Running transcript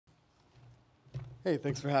Hey,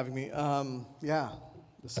 thanks for having me. Yeah,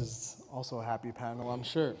 this is also a happy panel, I'm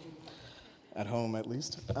sure, at home at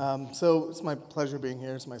least. So it's my pleasure being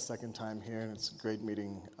here. It's my second time here, and it's great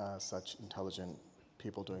meeting such intelligent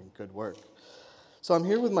people doing good work. So I'm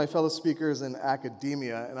here with my fellow speakers in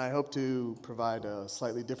academia, and I hope to provide a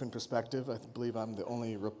slightly different perspective. I believe I'm the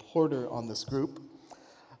only reporter on this group.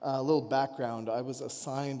 A little background, I was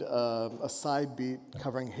assigned a side beat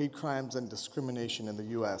covering hate crimes and discrimination in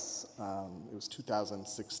the US. It was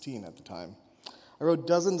 2016 at the time. I wrote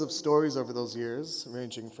dozens of stories over those years,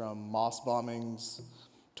 ranging from mosque bombings,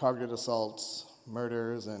 targeted assaults,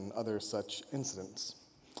 murders, and other such incidents.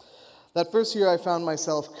 That first year, I found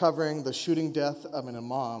myself covering the shooting death of an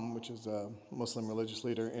imam, which is a Muslim religious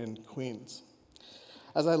leader in Queens.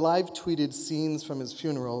 As I live tweeted scenes from his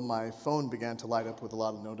funeral, my phone began to light up with a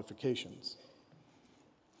lot of notifications.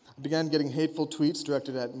 I began getting hateful tweets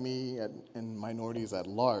directed at me and minorities at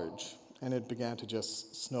large, and it began to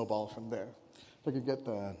just snowball from there. If I could get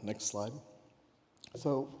the next slide.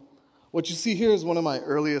 So, what you see here is one of my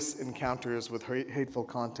earliest encounters with hateful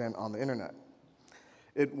content on the internet.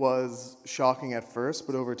 It was shocking at first,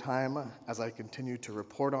 but over time, as I continued to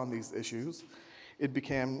report on these issues, it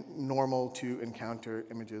became normal to encounter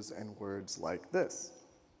images and words like this.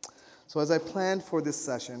 So as I planned for this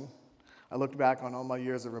session, I looked back on all my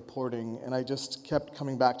years of reporting, and I just kept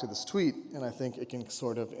coming back to this tweet, and I think it can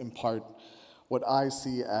sort of impart what I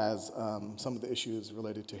see as some of the issues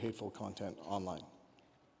related to hateful content online.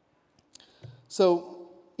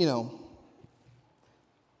 So, if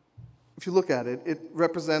you look at it, it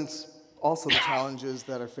represents also the challenges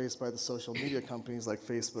that are faced by the social media companies like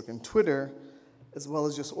Facebook and Twitter, as well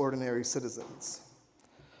as just ordinary citizens.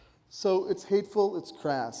 So it's hateful, it's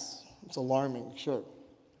crass, it's alarming, sure.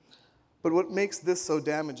 But what makes this so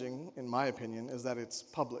damaging, in my opinion, is that it's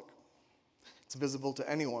public. It's visible to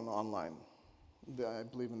anyone online. I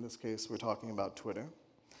believe in this case we're talking about Twitter.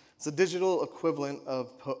 It's a digital equivalent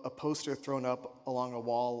of a poster thrown up along a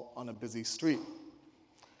wall on a busy street.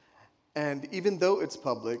 And even though it's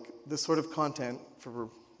public, this sort of content, for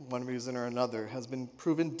one reason or another, has been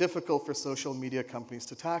proven difficult for social media companies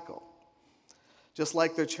to tackle. Just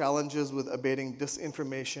like their challenges with abating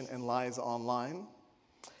disinformation and lies online,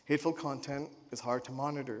 hateful content is hard to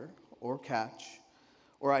monitor or catch,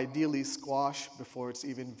 or ideally squash before it's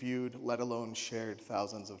even viewed, let alone shared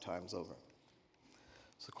thousands of times over.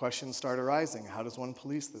 So questions start arising. How does one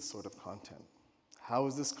police this sort of content? How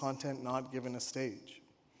is this content not given a stage?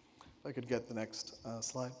 If I could get the next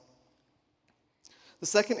slide. The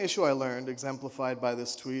second issue I learned, exemplified by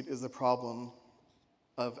this tweet, is the problem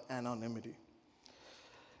of anonymity.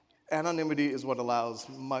 Anonymity is what allows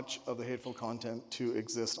much of the hateful content to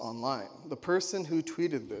exist online. The person who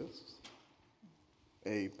tweeted this,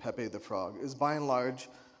 a Pepe the Frog, is by and large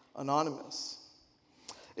anonymous.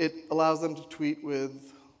 It allows them to tweet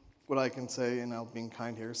with what I can say, and I'm being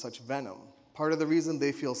kind here, such venom. Part of the reason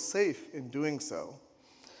they feel safe in doing so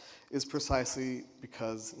is precisely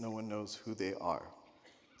because no one knows who they are.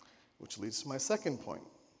 Which leads to my second point.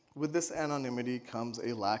 With this anonymity comes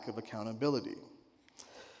a lack of accountability.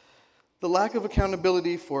 The lack of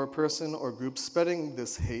accountability for a person or group spreading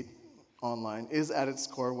this hate online is at its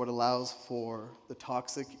core what allows for the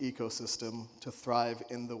toxic ecosystem to thrive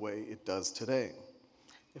in the way it does today.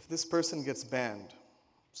 If this person gets banned,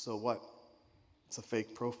 so what? It's a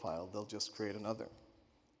fake profile, they'll just create another.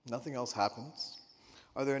 Nothing else happens.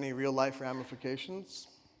 Are there any real-life ramifications?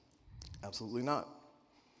 Absolutely not.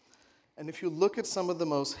 And if you look at some of the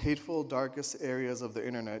most hateful, darkest areas of the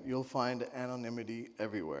internet, you'll find anonymity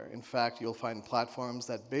everywhere. In fact, you'll find platforms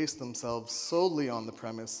that base themselves solely on the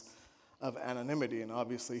premise of anonymity. And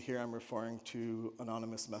obviously here I'm referring to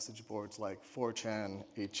anonymous message boards like 4chan,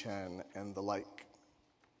 8chan, and the like.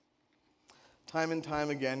 Time and time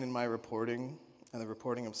again in my reporting, and the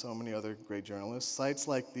reporting of so many other great journalists, sites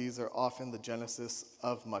like these are often the genesis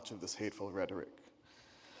of much of this hateful rhetoric.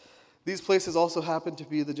 These places also happen to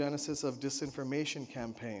be the genesis of disinformation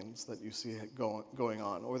campaigns that you see going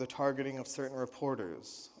on, or the targeting of certain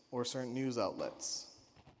reporters or certain news outlets.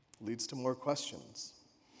 Leads to more questions.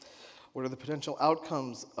 What are the potential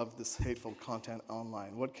outcomes of this hateful content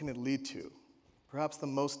online? What can it lead to? Perhaps the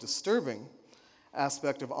most disturbing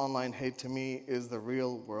aspect of online hate to me is the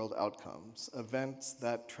real-world outcomes, events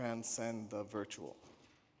that transcend the virtual.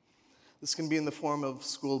 This can be in the form of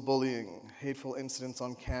school bullying, hateful incidents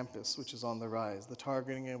on campus, which is on the rise, the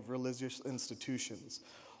targeting of religious institutions,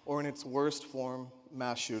 or in its worst form,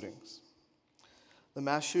 mass shootings. The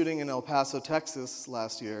mass shooting in El Paso, Texas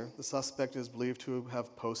last year, the suspect is believed to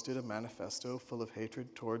have posted a manifesto full of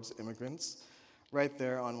hatred towards immigrants right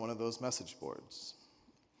there on one of those message boards.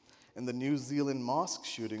 In the New Zealand mosque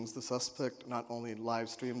shootings, the suspect not only live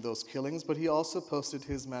streamed those killings, but he also posted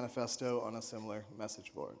his manifesto on a similar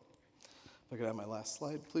message board. If I could have my last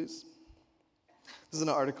slide, please. This is an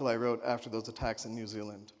article I wrote after those attacks in New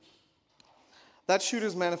Zealand. That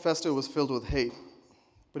shooter's manifesto was filled with hate,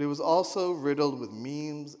 but it was also riddled with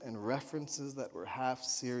memes and references that were half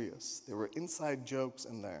serious. There were inside jokes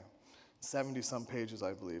in there, 70-some pages,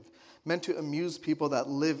 I believe, meant to amuse people that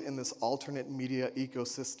live in this alternate media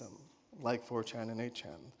ecosystem, like 4chan and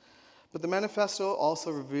 8chan. But the manifesto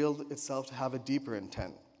also revealed itself to have a deeper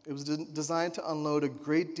intent. It was designed to unload a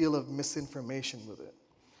great deal of misinformation with it.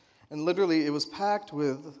 And literally, it was packed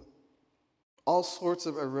with all sorts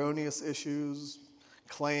of erroneous issues,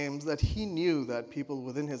 claims that he knew that people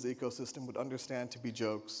within his ecosystem would understand to be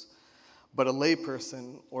jokes, but a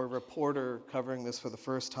layperson or a reporter covering this for the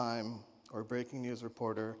first time, or a breaking news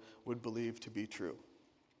reporter, would believe to be true.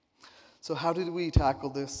 So how did we tackle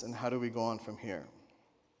this, and how do we go on from here?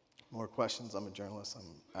 More questions. I'm a journalist.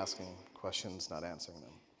 I'm asking questions, not answering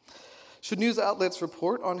them. Should news outlets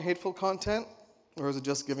report on hateful content, or is it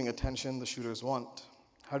just giving attention the shooters want?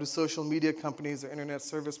 How do social media companies or internet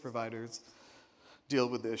service providers deal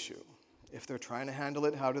with the issue? If they're trying to handle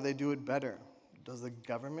it, how do they do it better? Does the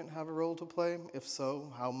government have a role to play? If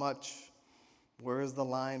so, how much? Where is the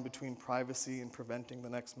line between privacy and preventing the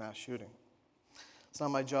next mass shooting? It's not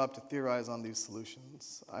my job to theorize on these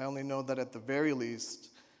solutions. I only know that at the very least,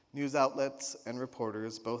 news outlets and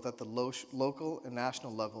reporters, both at the local and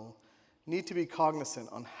national level, need to be cognizant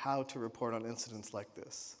on how to report on incidents like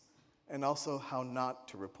this, and also how not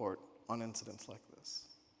to report on incidents like this.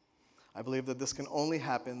 I believe that this can only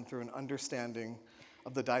happen through an understanding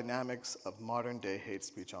of the dynamics of modern-day hate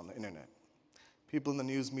speech on the internet. People in the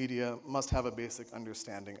news media must have a basic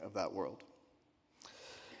understanding of that world.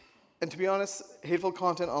 And to be honest, hateful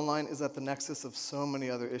content online is at the nexus of so many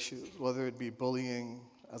other issues, whether it be bullying,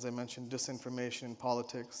 as I mentioned, disinformation,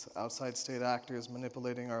 politics, outside state actors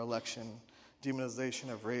manipulating our election,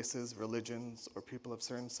 demonization of races, religions, or people of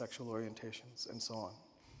certain sexual orientations, and so on.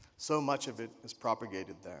 So much of it is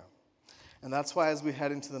propagated there. And that's why as we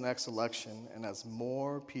head into the next election, and as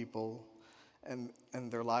more people and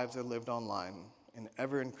their lives are lived online in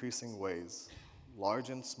ever-increasing ways, large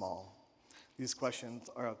and small, these questions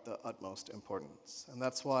are of the utmost importance. And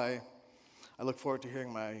that's why I look forward to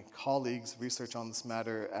hearing my colleagues' research on this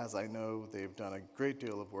matter, as I know they've done a great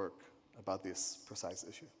deal of work about this precise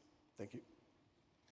issue. Thank you.